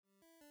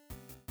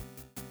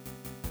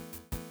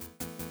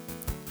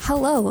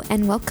Hello,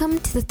 and welcome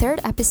to the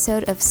third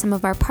episode of Some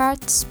of Our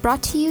Parts,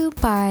 brought to you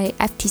by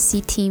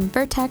FTC Team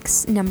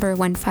Vertex number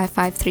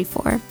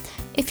 15534.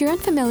 If you're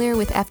unfamiliar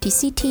with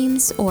FTC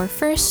teams or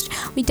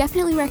FIRST, we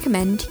definitely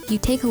recommend you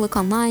take a look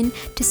online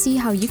to see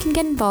how you can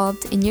get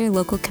involved in your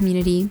local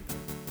community.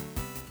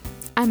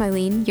 I'm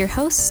Eileen, your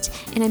host,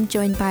 and I'm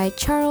joined by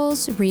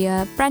Charles,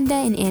 Ria, Brenda,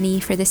 and Annie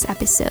for this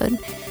episode.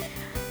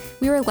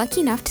 We were lucky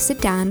enough to sit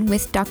down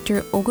with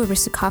Dr. Olga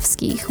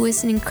Russakovsky, who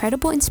is an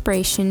incredible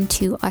inspiration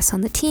to us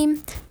on the team.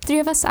 Three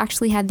of us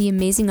actually had the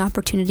amazing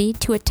opportunity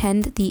to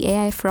attend the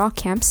AI for All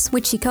camps,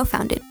 which she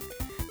co-founded.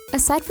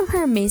 Aside from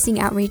her amazing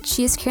outreach,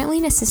 she is currently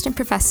an assistant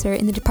professor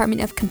in the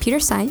Department of Computer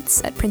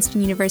Science at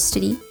Princeton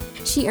University.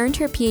 She earned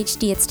her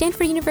PhD at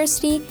Stanford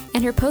University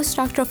and her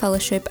postdoctoral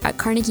fellowship at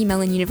Carnegie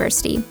Mellon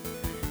University.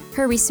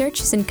 Her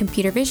research is in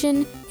computer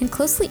vision and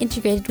closely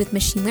integrated with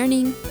machine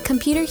learning,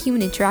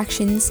 computer-human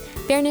interactions,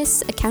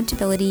 fairness,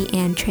 accountability,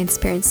 and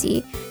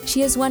transparency.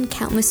 She has won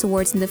countless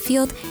awards in the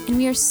field, and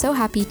we are so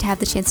happy to have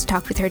the chance to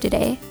talk with her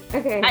today.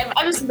 Okay.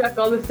 I'm stuck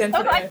all this in.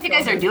 I'm glad you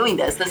guys are doing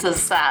this. This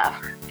is,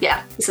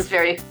 this is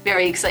very,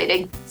 very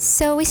exciting.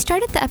 So we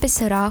started the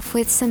episode off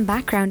with some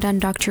background on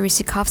Dr.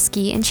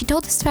 Russakovsky, and she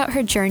told us about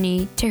her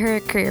journey to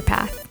her career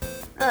path.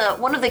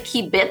 One of the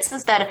key bits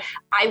is that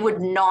I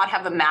would not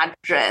have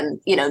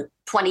imagined,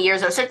 20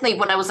 years, or certainly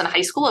when I was in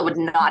high school, I would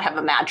not have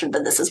imagined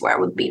that this is where I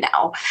would be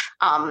now.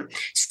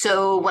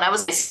 So when I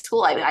was in high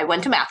school, I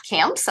went to math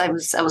camps. I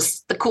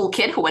was the cool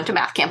kid who went to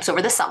math camps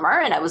over the summer,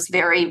 and I was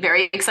very,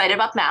 very excited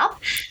about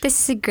math. This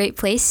is a great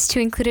place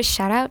to include a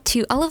shout out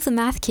to all of the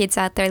math kids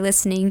out there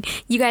listening.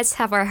 You guys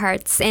have our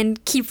hearts,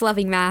 and keep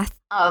loving math.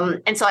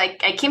 And so I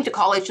came to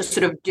college to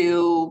sort of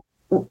to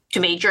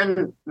major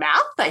in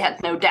math. I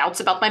had no doubts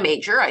about my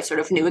major. I sort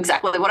of knew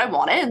exactly what I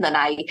wanted. And then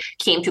I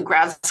came to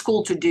grad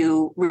school to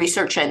do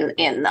research in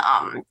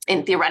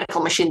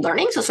theoretical machine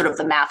learning, so sort of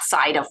the math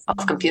side of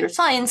computer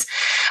science.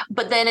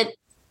 But then it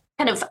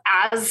kind of,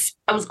 as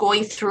I was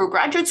going through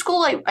graduate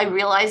school, I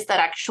realized that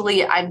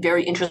actually I'm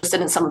very interested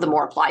in some of the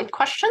more applied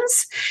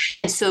questions.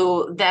 And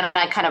so then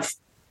I kind of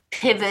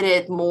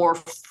pivoted more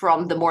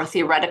from the more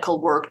theoretical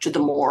work to the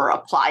more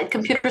applied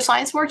computer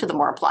science work, to the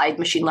more applied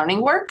machine learning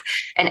work,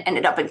 and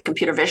ended up in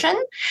computer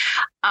vision.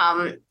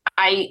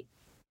 I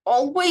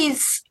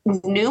always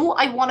knew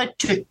I wanted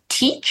to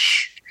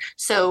teach.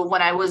 So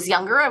when I was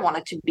younger, I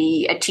wanted to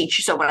be a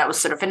teacher. So when I was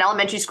sort of in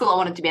elementary school, I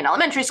wanted to be an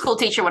elementary school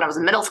teacher. When I was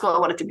in middle school, I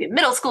wanted to be a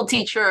middle school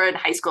teacher. In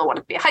high school, I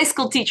wanted to be a high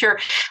school teacher.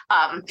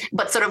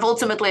 But sort of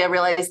ultimately, I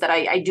realized that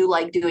I do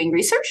like doing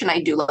research and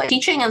I do like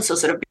teaching. And so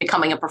sort of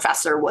becoming a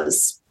professor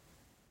was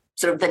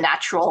sort of the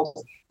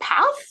natural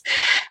path.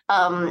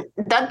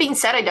 That being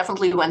said, I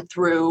definitely went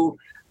through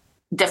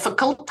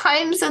difficult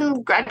times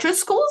in graduate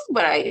school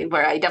where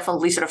I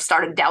definitely sort of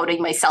started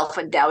doubting myself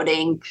and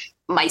doubting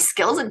my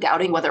skills and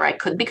doubting whether I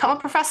could become a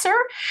professor.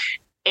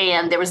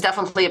 And there was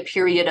definitely a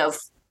period of,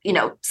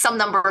 some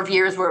number of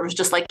years where it was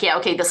just like, yeah,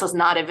 okay, this is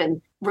not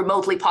even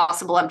remotely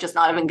possible. I'm just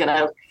not even going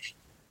to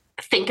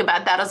think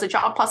about that as a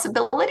job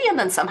possibility. And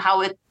then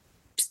somehow it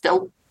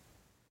still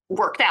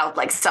worked out.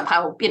 Like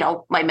somehow,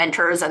 my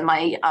mentors and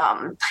my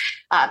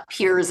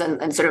peers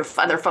and sort of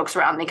other folks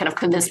around me kind of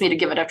convinced me to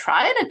give it a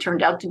try. And it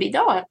turned out to be,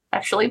 no,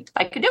 actually,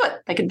 I could do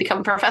it. I could become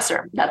a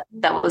professor. That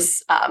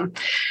was,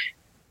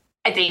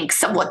 I think,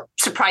 somewhat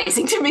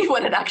surprising to me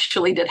when it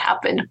actually did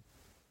happen.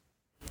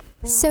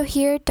 So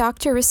here,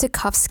 Dr.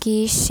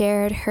 Russakovsky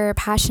shared her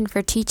passion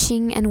for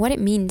teaching and what it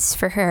means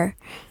for her.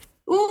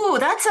 Ooh,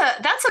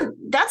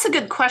 that's a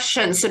good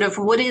question. Sort of,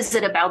 what is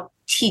it about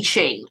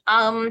teaching?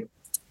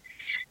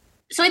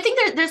 So I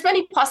think there's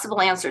many possible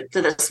answers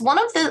to this. One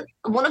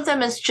of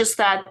them is just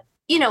that,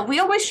 we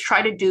always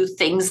try to do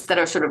things that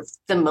are sort of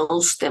the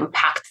most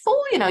impactful.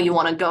 You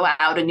want to go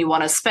out and you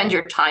want to spend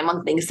your time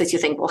on things that you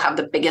think will have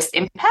the biggest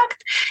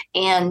impact.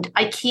 And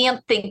I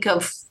can't think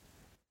of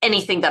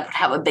anything that would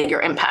have a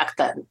bigger impact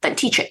than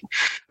teaching,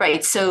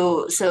 right?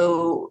 So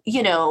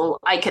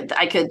I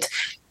could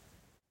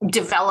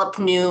develop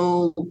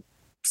build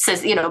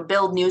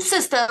new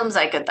systems.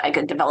 I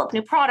could develop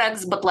new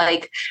products, but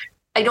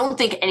I don't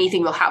think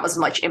anything will have as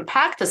much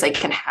impact as I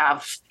can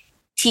have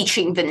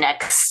teaching the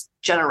next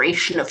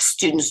generation of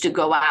students to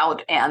go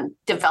out and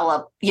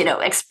develop,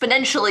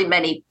 exponentially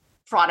many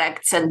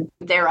products and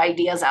their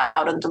ideas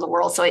out into the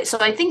world. So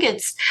I think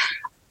it's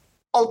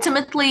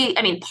ultimately,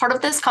 part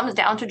of this comes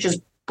down to just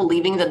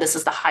believing that this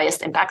is the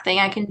highest impact thing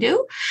I can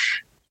do.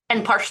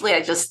 And partially I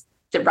just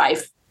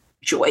derive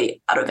joy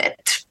out of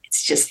it.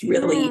 It's just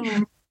really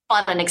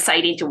fun and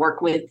exciting to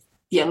work with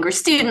younger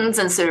students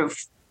and sort of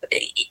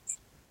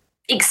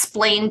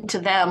explain to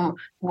them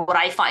what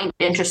I find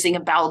interesting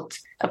about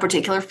a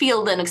particular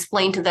field and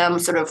explain to them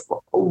sort of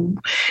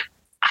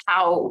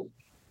how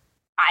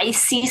I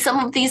see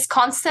some of these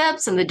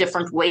concepts and the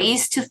different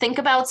ways to think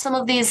about some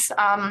of these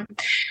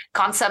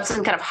concepts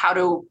and kind of how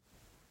to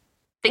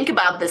think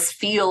about this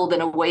field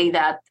in a way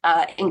that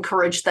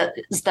encourages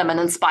them and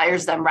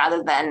inspires them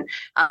rather than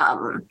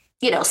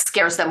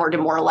scares them or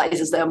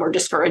demoralizes them or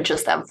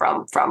discourages them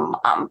from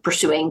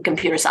pursuing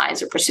computer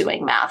science or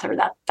pursuing math or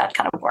that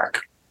kind of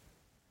work.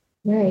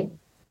 Right.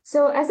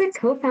 So as a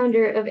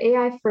co-founder of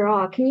AI for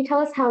All, can you tell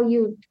us how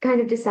you kind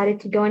of decided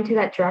to go into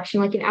that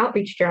direction, like an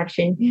outreach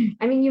direction?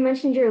 I mean, you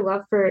mentioned your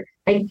love for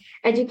like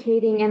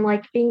educating and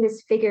like being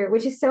this figure,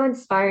 which is so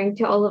inspiring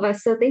to all of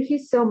us. So thank you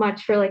so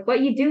much for like what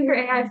you do for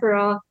AI for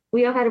All.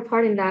 We all had a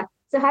part in that.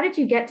 So how did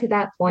you get to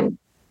that point?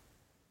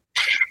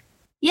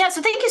 Yeah,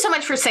 so thank you so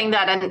much for saying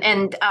that.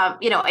 And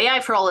AI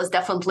for All is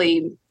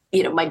definitely,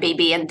 my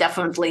baby, and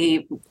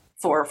definitely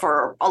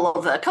for all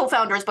of the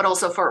co-founders, but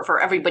also for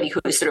everybody who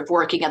is sort of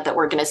working at the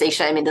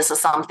organization. I mean, this is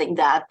something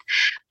that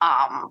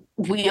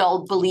we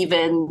all believe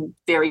in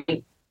very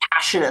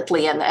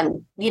passionately. And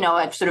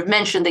I've sort of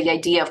mentioned the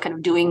idea of kind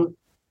of doing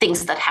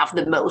things that have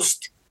the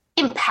most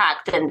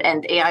impact,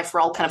 and AI for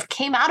All kind of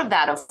came out of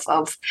that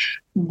of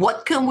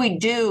what can we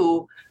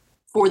do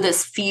for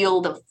this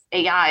field of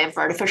AI, of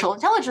artificial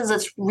intelligence,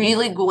 that's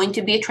really going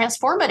to be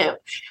transformative.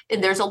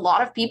 And there's a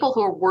lot of people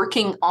who are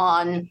working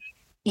on,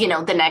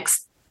 the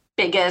next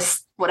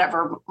biggest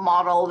whatever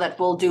model that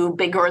will do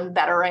bigger and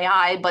better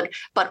AI, but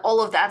all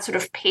of that sort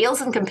of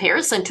pales in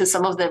comparison to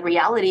some of the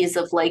realities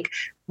of like,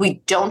 we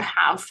don't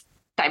have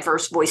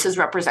diverse voices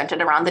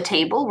represented around the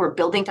table. We're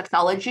building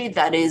technology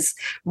that is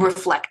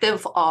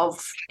reflective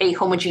of a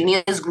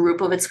homogeneous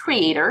group of its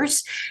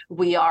creators.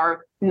 We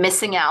are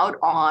missing out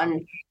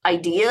on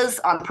ideas,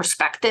 on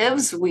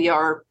perspectives. We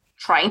are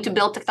trying to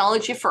build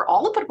technology for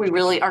all, but we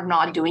really are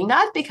not doing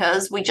that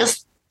because we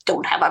just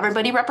don't have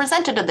everybody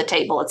represented at the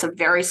table. It's a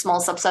very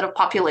small subset of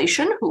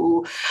population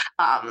who,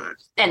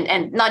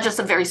 and not just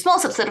a very small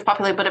subset of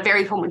population, but a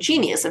very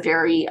homogeneous, a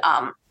very,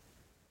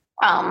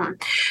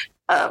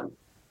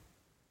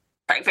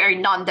 very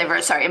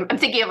non-diverse. Sorry, I'm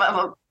thinking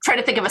of trying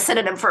to think of a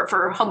synonym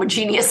for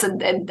homogeneous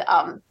and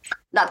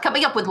not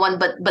coming up with one.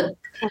 But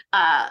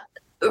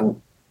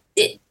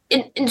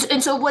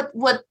so what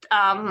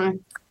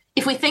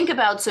if we think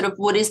about sort of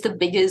what is the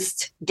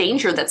biggest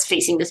danger that's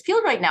facing this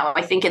field right now,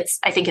 I think it's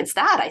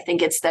that. I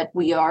think it's that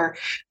we are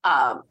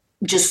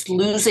just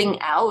losing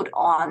out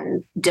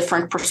on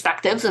different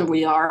perspectives, and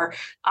we are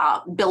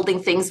building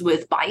things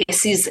with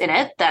biases in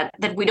it that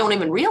we don't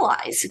even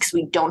realize because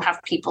we don't have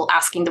people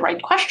asking the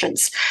right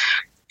questions.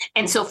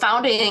 And so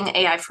founding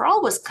AI for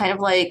All was kind of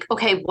like,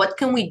 okay, what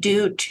can we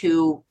do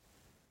to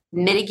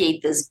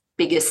mitigate this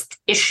biggest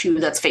issue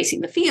that's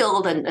facing the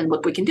field? And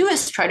what we can do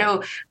is try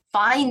to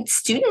find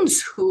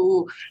students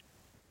who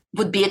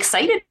would be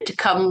excited to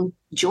come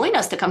join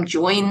us, to come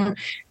join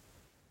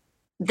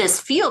this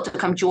field, to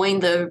come join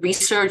the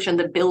research and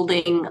the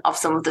building of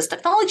some of this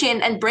technology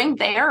and bring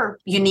their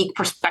unique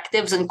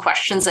perspectives and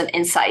questions and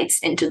insights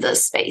into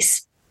this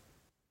space.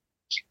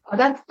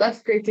 Oh,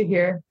 that's great to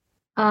hear.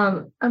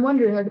 I'm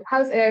wondering, like,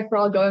 how's AI for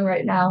All going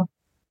right now?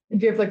 Do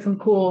you have like some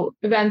cool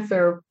events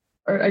or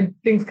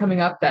things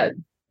coming up that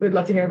we'd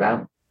love to hear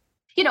about?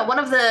 One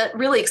of the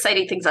really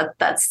exciting things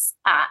that's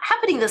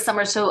happening this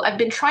summer. So I've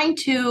been trying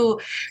to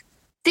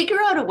figure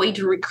out a way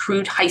to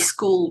recruit high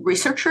school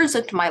researchers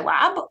into my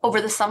lab over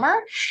the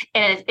summer.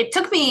 And it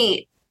took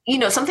me,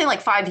 something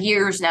like 5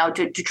 years now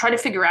to try to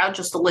figure out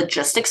just the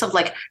logistics of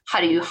like,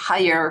 how do you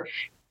hire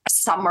a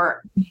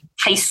summer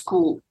high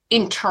school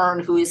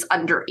intern who is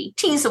under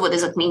 18? So what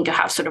does it mean to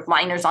have sort of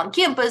minors on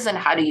campus, and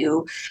how do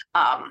you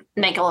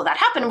make all of that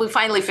happen? And we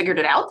finally figured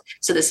it out.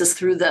 So this is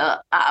through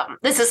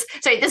this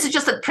is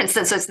just at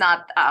Princeton, so it's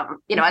not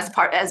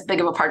as big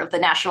of a part of the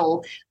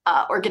national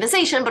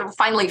organization, but we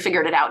finally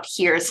figured it out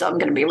here. So I'm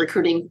going to be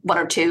recruiting 1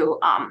 or 2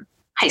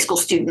 high school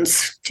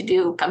students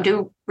to come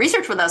do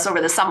research with us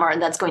over the summer,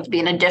 and that's going to be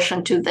in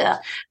addition to the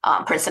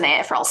Princeton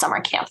AI for All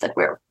summer camp that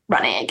we're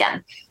running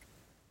again.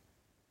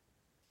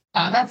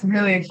 That's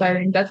really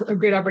exciting. That's a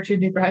great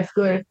opportunity for high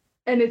schoolers.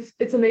 And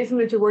it's amazing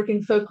that you're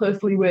working so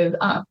closely with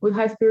high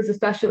schoolers,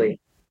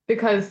 especially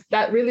because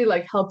that really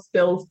like helps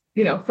build,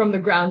 from the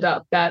ground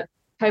up, that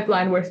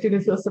pipeline where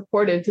students feel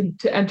supported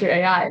to enter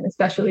AI and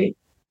especially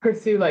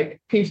pursue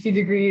like PhD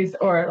degrees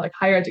or like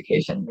higher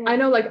education. I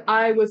know like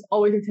I was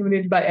always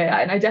intimidated by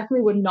AI, and I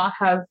definitely would not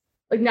have,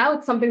 like, now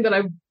it's something that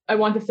I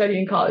want to study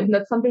in college, and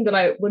that's something that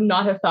I would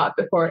not have thought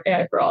before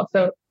AI for All.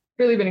 So it's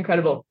really been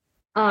incredible.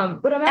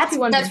 But I'm actually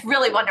wondering. That's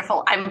really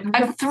wonderful.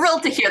 I'm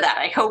thrilled to hear that.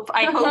 I hope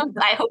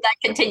that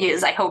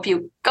continues. I hope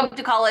you come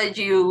to college,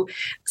 you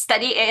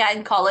study AI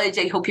in college.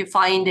 I hope you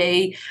find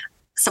a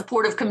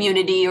supportive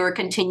community or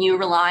continue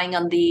relying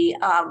on the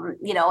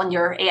on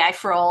your AI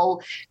for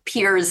All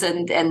peers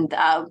and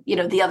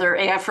the other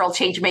AI for All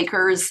change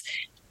makers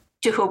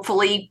to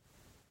hopefully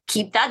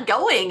keep that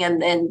going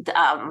and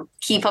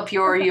keep up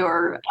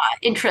your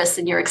interest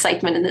and your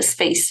excitement in this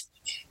space.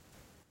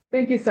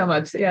 Thank you so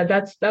much. Yeah,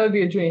 that would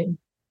be a dream.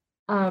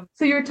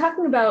 So you were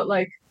talking about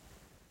like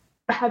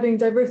having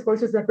diverse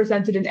voices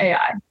represented in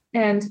AI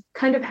and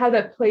kind of how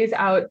that plays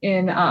out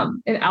in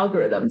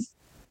algorithms.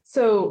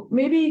 So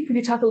maybe could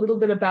you talk a little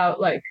bit about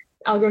like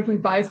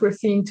algorithmic bias we're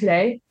seeing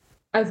today,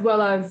 as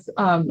well as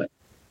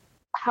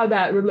how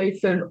that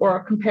relates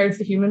or compares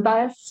to human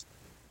bias?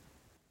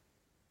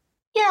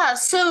 Yeah,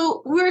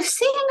 so we're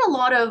seeing a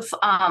lot of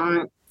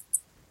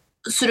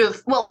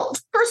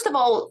first of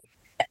all,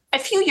 a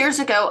few years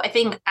ago, I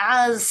think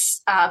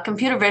as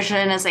computer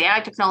vision, as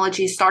AI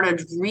technology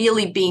started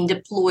really being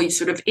deployed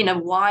sort of in a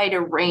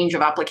wider range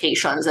of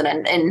applications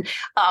and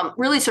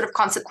really sort of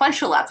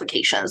consequential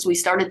applications, we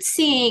started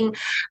seeing,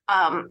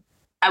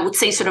 I would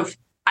say, sort of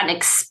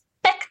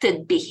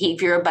unexpected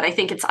behavior, but I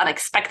think it's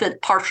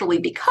unexpected partially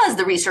because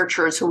the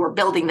researchers who were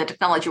building the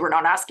technology were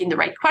not asking the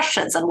right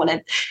questions. And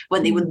when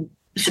they would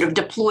sort of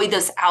deploy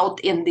this out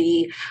in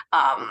the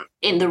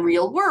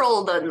real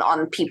world and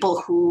on people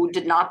who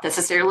did not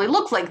necessarily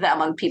look like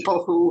them, on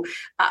people who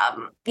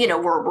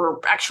were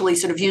actually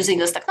sort of using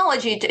this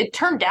technology, it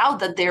turned out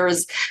that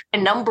there's a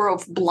number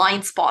of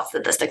blind spots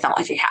that this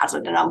technology has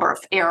and a number of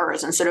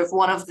errors. And sort of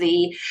one of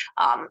the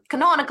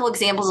canonical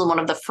examples and one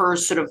of the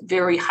first sort of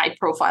very high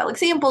profile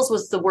examples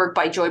was the work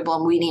by Joy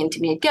Blomwini and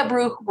Timea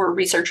Gebru, who were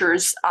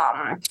researchers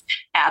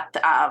at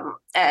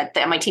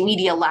the MIT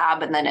Media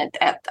Lab and then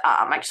at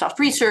Microsoft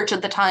Research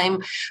at the time,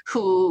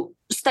 who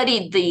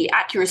studied the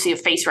accuracy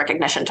of face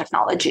recognition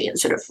technology and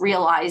sort of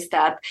realized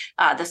that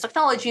this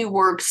technology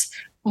works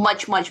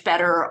much, much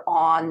better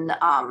on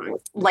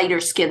lighter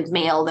skinned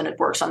male than it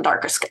works on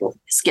darker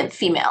skinned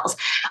females.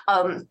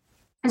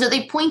 So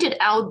they pointed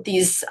out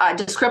these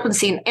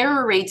discrepancy in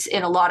error rates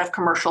in a lot of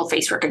commercial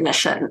face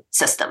recognition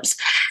systems.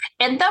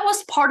 And that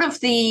was part of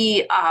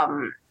the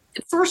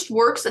first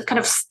works that kind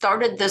of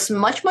started this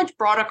much, much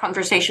broader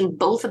conversation,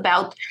 both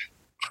about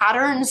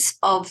patterns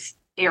of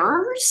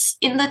errors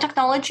in the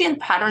technology and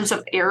patterns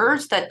of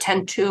errors that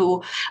tend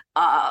to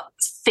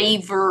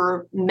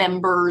favor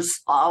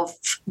members of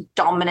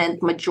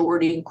dominant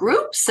majority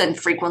groups and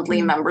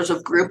frequently members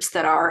of groups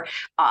that are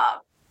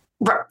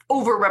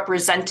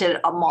overrepresented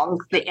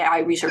among the AI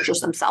researchers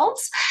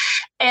themselves.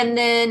 And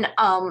then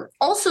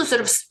also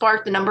sort of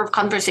sparked a number of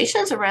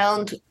conversations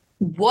around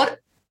what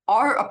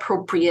are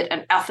appropriate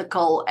and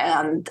ethical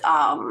and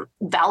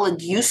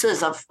valid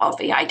uses of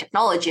AI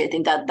technology. I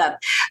think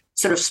that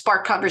sort of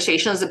sparked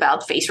conversations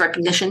about face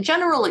recognition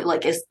generally.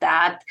 Like, is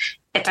that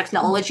a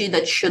technology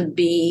that should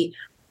be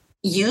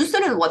used,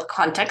 and in what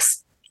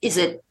context is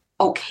it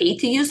okay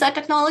to use that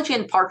technology?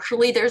 And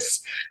partially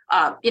there's,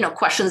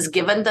 questions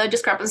given the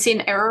discrepancy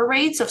in error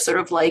rates of sort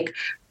of like,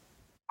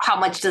 how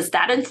much does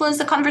that influence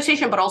the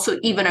conversation? But also,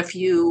 even if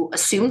you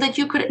assume that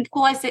you could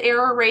equalize the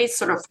error rates,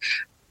 sort of,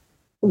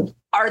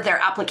 are there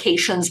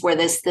applications where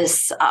this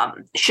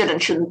should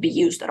and shouldn't be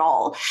used at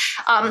all?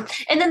 And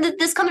then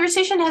this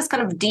conversation has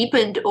kind of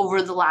deepened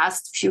over the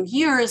last few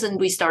years, and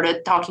we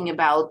started talking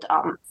about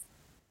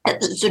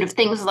sort of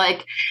things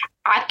like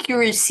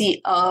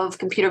accuracy of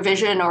computer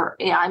vision or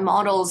AI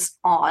models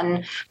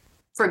on,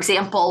 for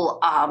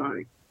example,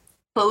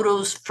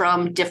 photos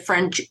from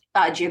different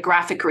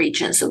geographic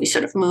regions. So we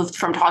sort of moved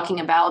from talking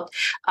about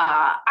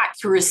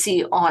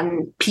accuracy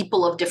on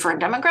people of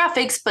different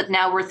demographics, but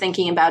now we're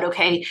thinking about,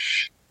 okay,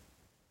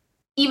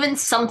 even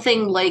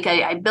something like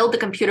I build the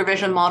computer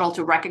vision model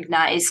to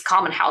recognize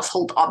common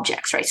household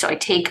objects, right? So I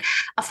take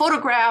a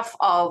photograph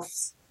of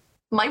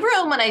my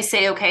room and I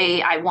say,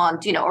 okay, I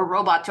want, a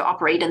robot to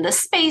operate in this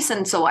space.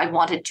 And so I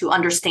wanted to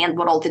understand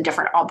what all the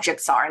different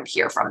objects are in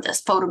here from this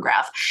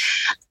photograph.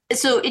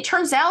 So it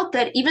turns out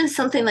that even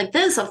something like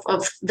this,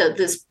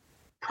 this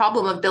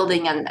problem of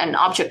building an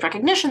object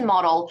recognition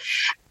model,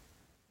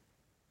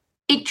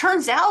 it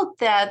turns out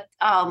that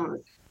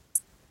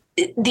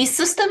these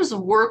systems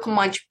work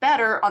much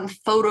better on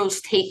photos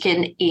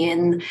taken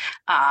in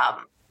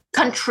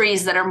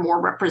countries that are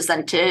more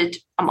represented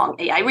among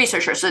AI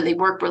researchers. So they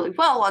work really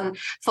well on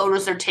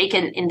photos that are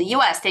taken in the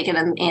US, taken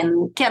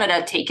in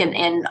Canada, taken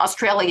in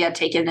Australia,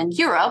 taken in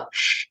Europe,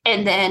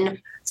 and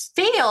then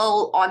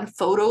fail on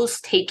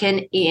photos taken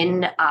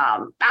in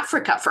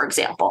Africa, for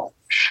example.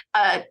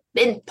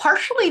 And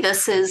partially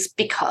this is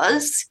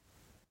because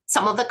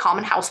some of the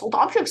common household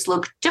objects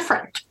look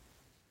different.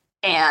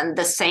 And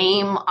the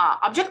same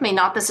object may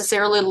not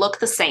necessarily look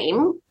the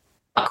same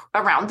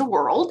around the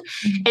world.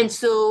 Mm-hmm. And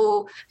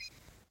so,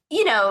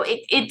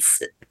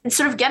 it's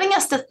sort of getting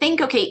us to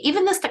think, okay,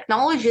 even this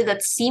technology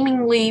that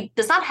seemingly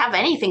does not have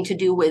anything to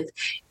do with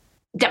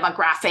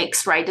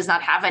demographics, right, does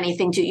not have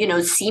anything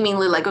to,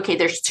 seemingly like, okay,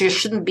 there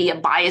shouldn't be a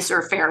bias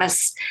or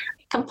fairness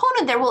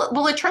component there.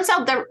 Well, it turns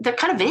out there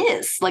kind of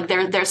is. Like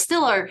there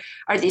still are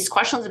these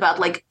questions about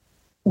like,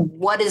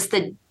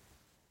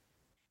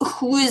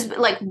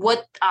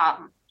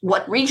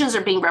 what regions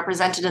are being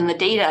represented in the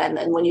data, and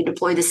then when you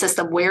deploy the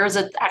system, where is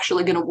it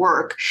actually going to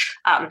work?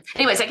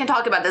 Anyways, I can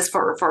talk about this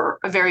for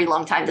a very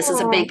long time. This is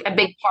a big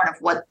part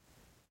of what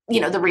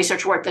the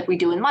research work that we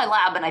do in my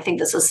lab, and I think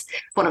this is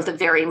one of the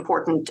very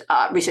important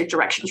research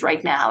directions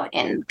right now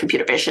in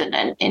computer vision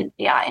and in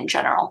AI in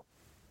general.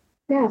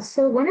 Yeah.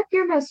 So one of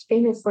your most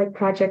famous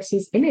projects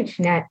is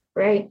ImageNet,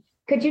 right?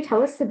 Could you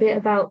tell us a bit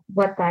about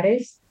what that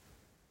is?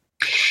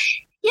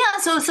 Yeah,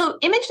 so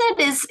ImageNet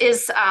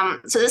is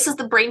so this is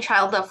the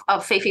brainchild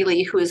of Fei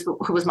Lee, who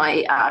was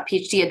my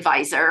PhD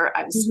advisor.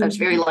 I was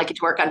very lucky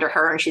to work under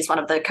her, and she's one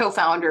of the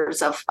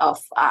co-founders of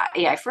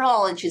AI for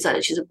All, and she's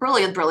a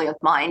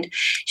brilliant mind.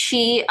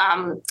 She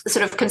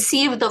sort of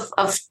conceived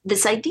of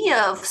this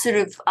idea of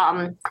sort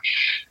of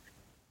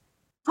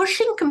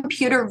pushing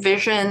computer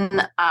vision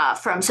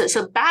from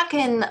so back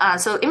in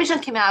so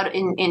ImageNet came out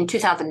in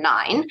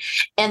 2009,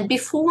 and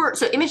before,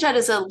 so ImageNet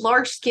is a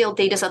large scale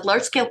data set,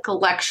 large scale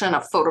collection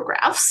of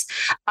photographs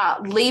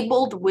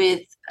labeled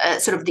with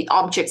sort of the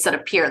objects that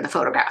appear in the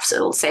photograph. So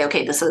it'll say,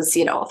 okay, this is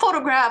a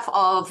photograph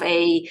of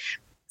a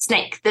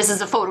snake. This is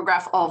a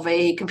photograph of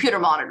a computer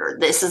monitor.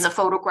 This is a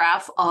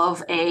photograph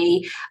of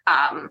a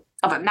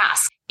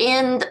mask.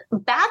 And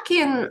back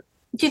in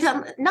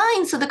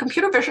 2009, so the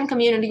computer vision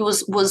community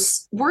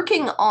was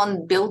working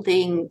on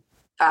building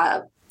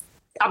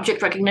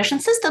object recognition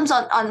systems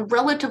on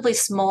relatively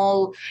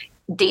small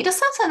data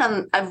sets and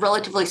on a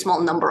relatively small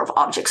number of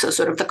objects. So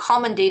sort of the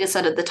common data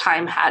set at the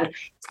time had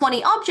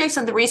 20 objects,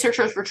 and the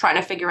researchers were trying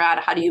to figure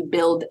out how do you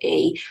build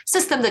a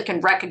system that can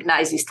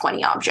recognize these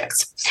 20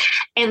 objects.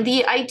 And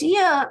the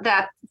idea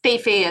that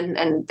Fei and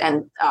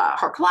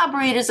her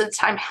collaborators at the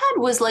time had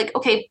was like,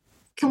 okay,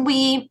 can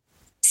we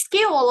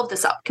scale all of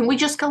this up? Can we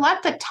just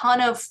collect a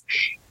ton of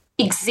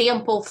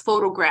example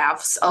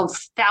photographs of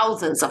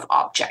thousands of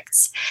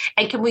objects?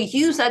 And can we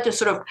use that to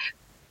sort of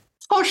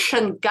push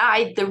and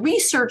guide the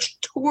research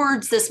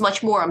towards this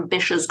much more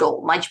ambitious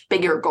goal, much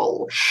bigger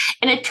goal?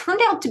 And it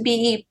turned out to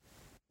be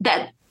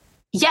that,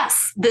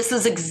 yes, this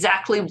is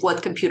exactly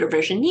what computer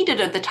vision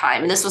needed at the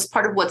time. And this was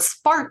part of what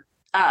sparked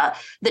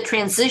the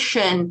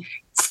transition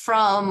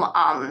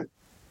from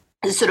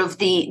sort of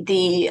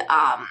the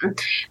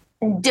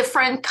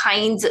different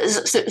kinds,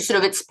 sort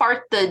of it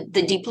sparked the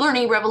deep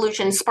learning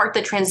revolution, sparked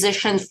the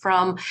transition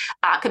from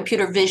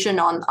computer vision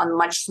on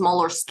much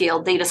smaller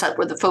scale data set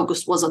where the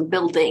focus was on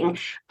building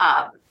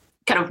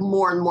kind of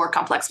more and more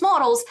complex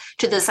models,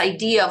 to this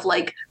idea of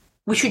like,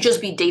 we should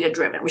just be data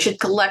driven. We should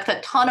collect a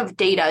ton of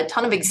data, a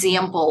ton of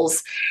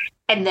examples,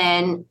 and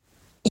then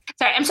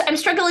sorry, I'm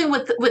struggling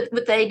with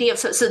the idea of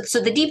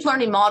so the deep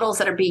learning models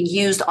that are being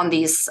used on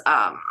these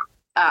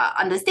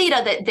on this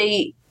data, that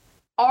they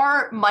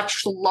are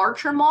much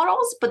larger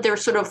models, but they're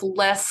sort of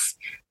less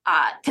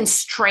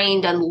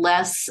constrained and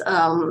less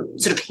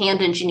sort of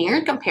hand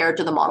engineered compared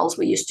to the models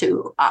we used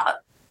to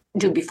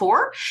do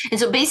before. And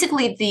so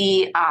basically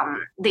the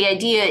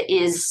idea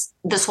is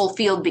this whole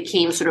field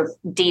became sort of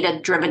data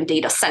driven,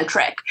 data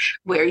centric,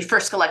 where you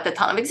first collect a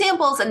ton of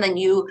examples and then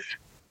you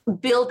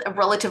build a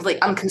relatively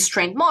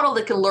unconstrained model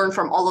that can learn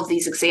from all of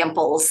these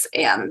examples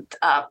and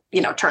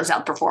turns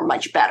out perform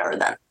much better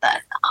than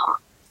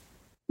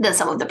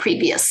some of the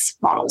previous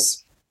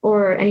models.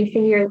 Or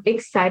anything you're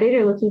excited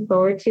or looking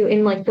forward to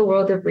in like the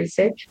world of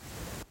research?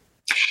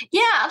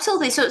 Yeah,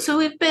 absolutely. So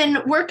we've been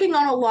working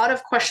on a lot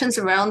of questions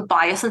around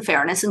bias and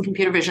fairness in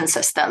computer vision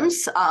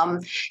systems.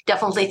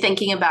 Definitely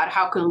thinking about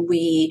how can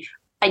we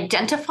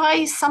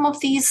identify some of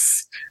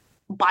these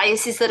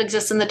biases that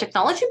exist in the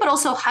technology, but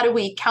also how do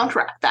we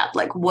counteract that?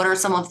 Like, what are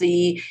some of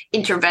the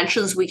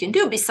interventions we can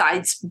do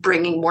besides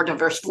bringing more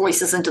diverse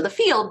voices into the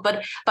field,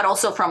 but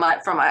also from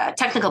a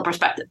technical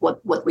perspective,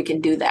 what we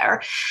can do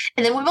there.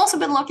 And then we've also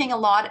been looking a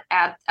lot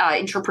at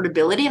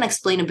interpretability and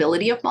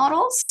explainability of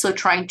models. So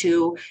trying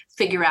to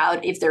figure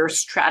out if there are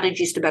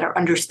strategies to better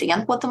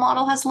understand what the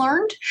model has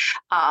learned.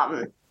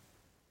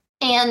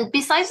 And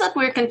besides that,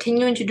 we're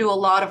continuing to do a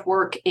lot of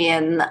work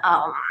in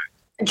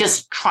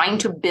just trying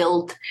to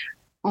build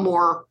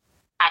more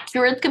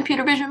accurate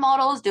computer vision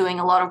models, doing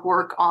a lot of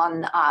work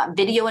on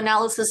video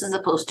analysis as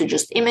opposed to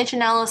just image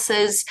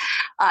analysis,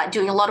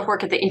 doing a lot of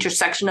work at the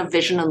intersection of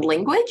vision and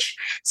language.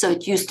 So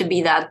it used to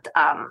be that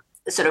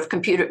sort of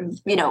computer,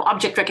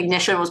 object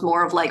recognition was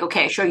more of like,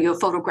 okay, I show you a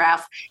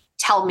photograph,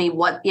 tell me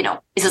what,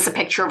 is this a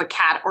picture of a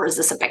cat or is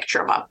this a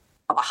picture of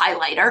a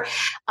highlighter?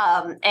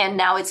 And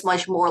now it's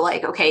much more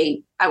like,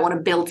 okay, I want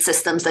to build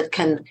systems that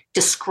can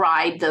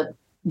describe the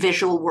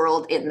visual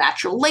world in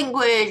natural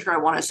language, or I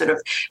want to sort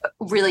of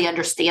really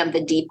understand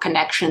the deep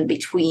connection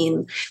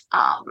between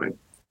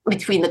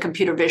the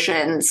computer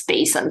vision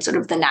space and sort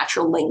of the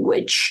natural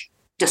language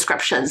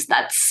descriptions.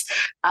 That's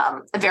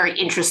a very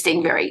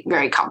interesting, very,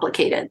 very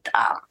complicated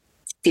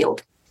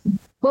field.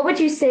 What would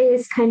you say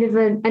is kind of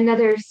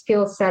another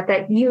skill set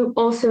that you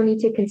also need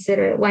to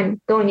consider when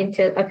going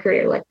into a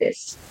career like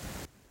this?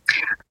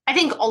 I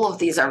think all of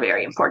these are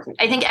very important.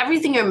 I think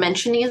everything you're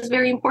mentioning is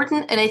very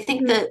important. And I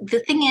think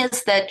the thing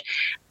is that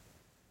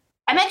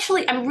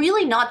I'm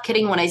really not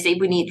kidding when I say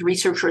we need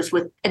researchers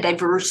with a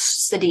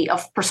diversity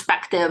of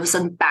perspectives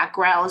and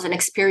backgrounds and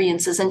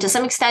experiences. And to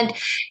some extent,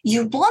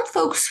 you want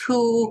folks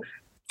who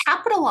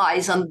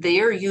capitalize on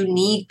their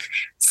unique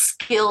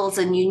skills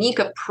and unique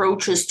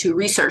approaches to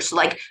research.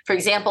 Like, for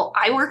example,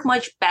 I work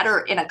much better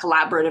in a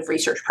collaborative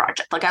research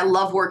project. Like, I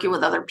love working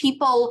with other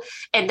people.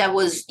 And that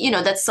was,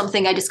 that's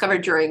something I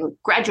discovered during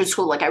graduate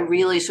school. Like, I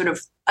really sort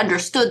of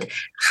understood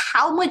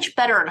how much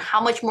better and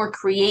how much more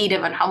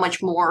creative and how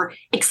much more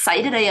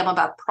excited I am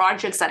about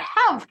projects that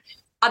have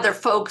other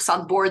folks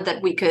on board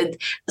that we could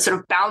sort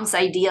of bounce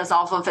ideas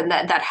off of, and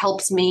that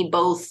helps me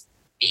both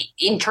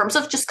in terms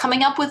of just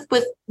coming up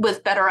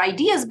with better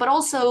ideas, but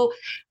also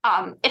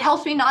it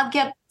helps me not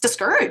get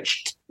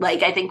discouraged.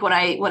 Like, I think when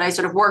I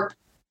sort of work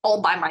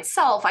all by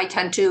myself, I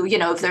tend to,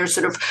 if there's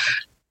sort of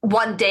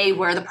one day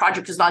where the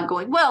project is not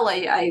going well,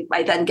 I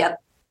then get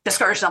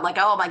discouraged. I'm like,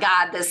 oh my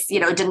God, this,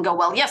 didn't go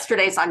well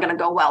yesterday, it's not going to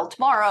go well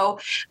tomorrow.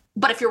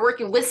 But if you're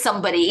working with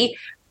somebody,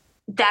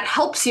 that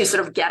helps you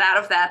sort of get out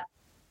of that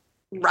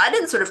rut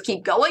and sort of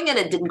keep going. And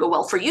it didn't go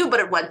well for you, but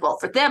it went well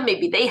for them.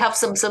 Maybe they have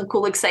some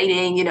cool,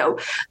 exciting,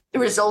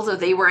 results that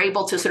they were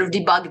able to sort of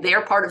debug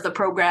their part of the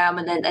program,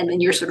 and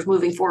then you're sort of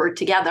moving forward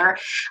together.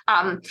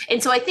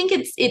 And so I think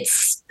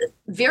it's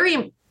very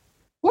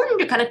important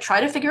to kind of try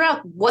to figure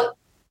out what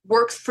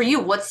works for you.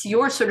 What's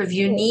your sort of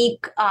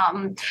unique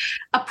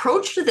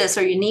approach to this,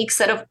 or unique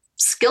set of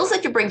skills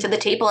that you bring to the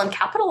table, and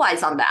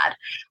capitalize on that.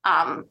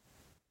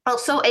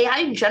 Also, AI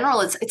in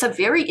general, it's a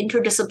very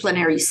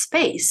interdisciplinary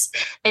space,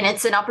 and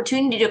it's an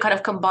opportunity to kind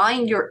of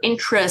combine your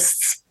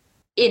interests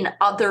in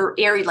other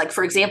areas. Like,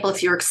 for example,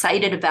 if you're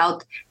excited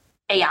about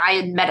AI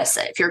in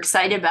medicine, if you're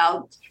excited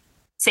about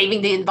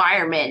saving the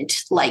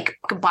environment, like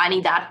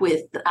combining that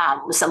with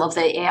some of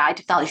the AI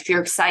technology. If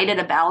you're excited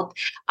about,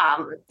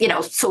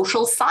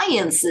 social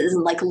sciences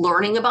and like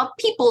learning about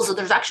people. So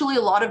there's actually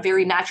a lot of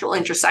very natural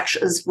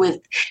intersections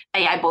with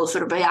AI, both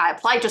sort of AI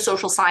applied to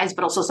social science,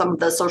 but also some of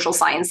the social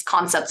science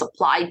concepts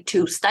applied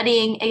to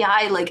studying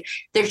AI. Like,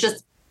 there's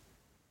just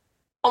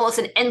almost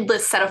an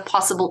endless set of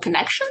possible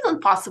connections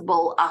and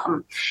possible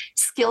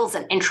skills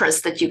and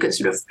interests that you could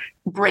sort of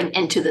bring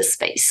into this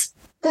space.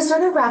 To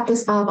sort of wrap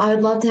this up, I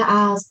would love to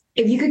ask,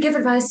 if you could give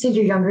advice to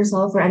your younger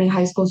self or any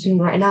high school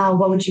student right now,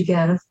 what would you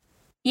give?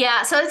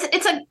 Yeah, so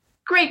it's a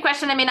great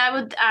question. I mean, I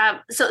would, I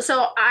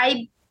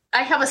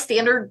have a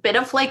standard bit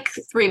of like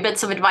 3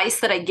 bits of advice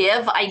that I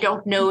give. I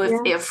don't know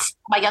if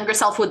my younger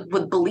self would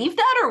believe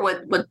that or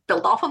would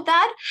build off of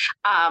that.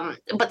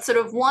 But sort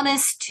of one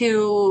is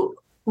to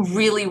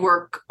really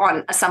work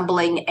on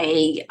assembling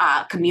a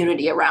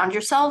community around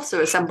yourself.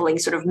 So assembling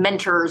sort of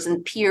mentors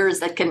and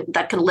peers that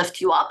can lift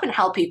you up and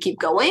help you keep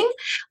going.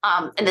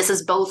 And this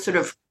is both sort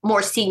of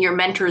more senior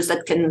mentors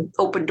that can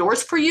open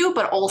doors for you,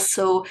 but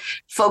also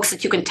folks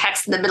that you can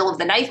text in the middle of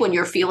the night when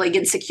you're feeling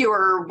insecure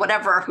or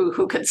whatever,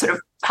 who can sort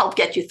of help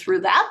get you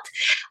through that.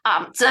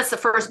 So that's the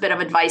first bit of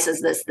advice,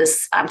 is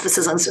this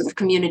emphasis on sort of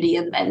community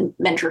and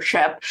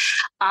mentorship.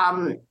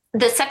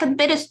 The second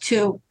bit is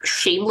to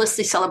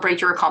shamelessly celebrate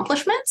your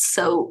accomplishments.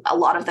 So a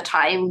lot of the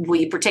time,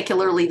 we,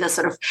 particularly the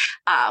sort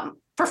of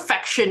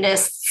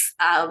perfectionists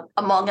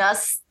among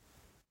us,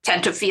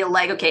 tend to feel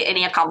like, okay,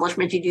 any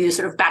accomplishment you do, you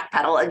sort of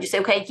backpedal and you say,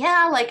 okay,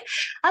 yeah, like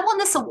I won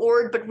this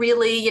award, but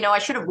really, I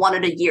should have won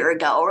it a year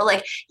ago. Or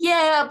like,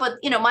 yeah, but,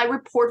 my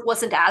report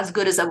wasn't as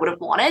good as I would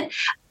have wanted.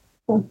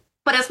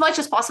 But as much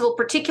as possible,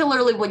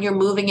 particularly when you're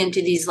moving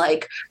into these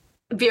like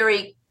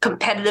very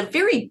competitive,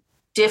 very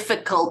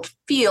difficult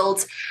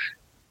fields,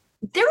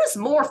 there is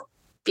more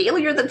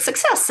failure than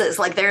successes.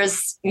 Like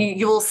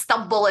you will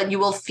stumble and you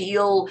will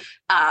feel,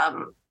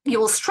 you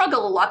will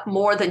struggle a lot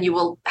more than you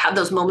will have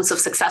those moments of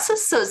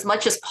successes. So as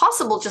much as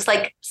possible, just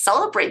like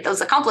celebrate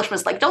those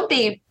accomplishments. Like don't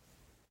be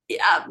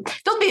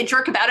a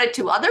jerk about it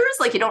to others.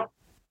 Like you don't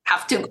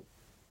have to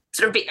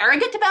sort of be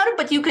arrogant about it,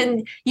 but you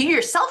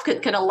yourself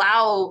can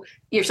allow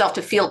yourself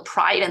to feel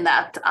pride in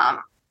that,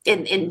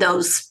 in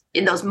those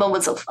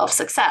moments of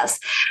success.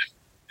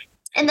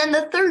 And then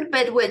the third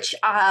bit, which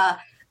I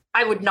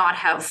would not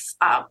have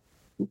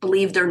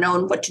believed or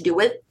known what to do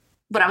with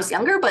when I was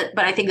younger, but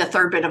I think the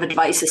third bit of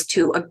advice is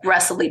to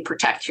aggressively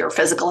protect your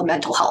physical and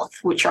mental health,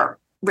 which are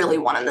really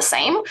one and the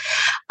same.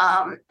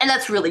 And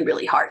that's really,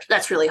 really hard.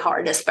 That's really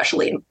hard,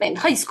 especially in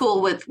high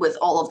school with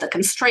all of the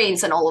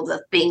constraints and all of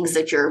the things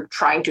that you're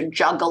trying to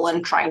juggle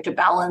and trying to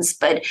balance.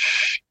 But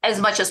as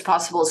much as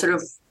possible, sort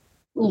of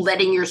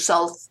letting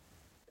yourself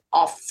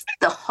off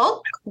the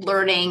hook,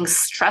 learning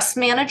stress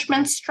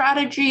management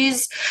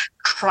strategies,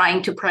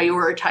 trying to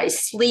prioritize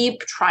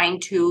sleep, trying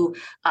to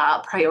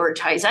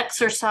prioritize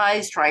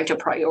exercise, trying to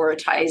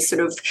prioritize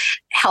sort of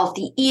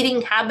healthy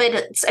eating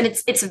habits. And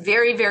it's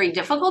very, very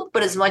difficult,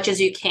 but as much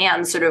as you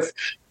can, sort of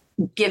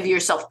give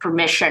yourself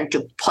permission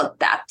to put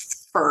that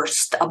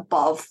first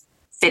above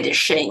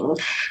finishing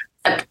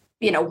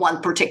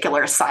one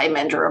particular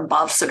assignment or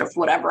above sort of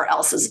whatever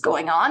else is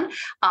going on.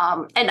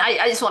 And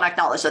I just want to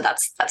acknowledge that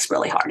that's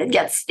really hard. It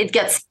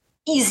gets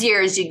easier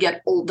as you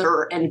get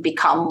older and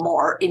become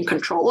more in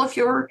control of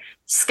your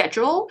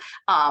schedule.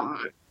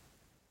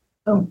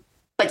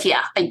 But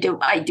yeah, I do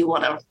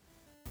want to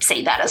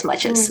say that as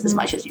much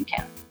as you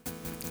can.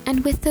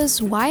 And with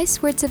those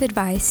wise words of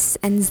advice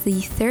ends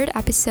the third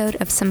episode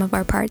of Some of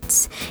Our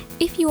Parts.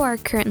 If you are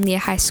currently a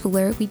high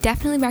schooler, we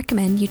definitely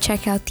recommend you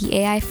check out the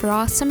AI for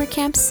All summer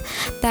camps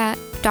that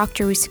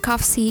Dr.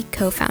 Russakovsky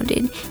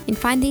co-founded. You can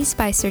find these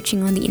by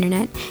searching on the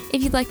internet.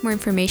 If you'd like more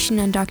information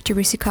on Dr.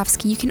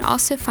 Russakovsky, you can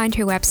also find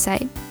her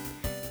website.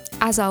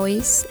 As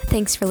always,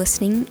 thanks for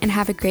listening and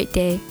have a great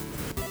day.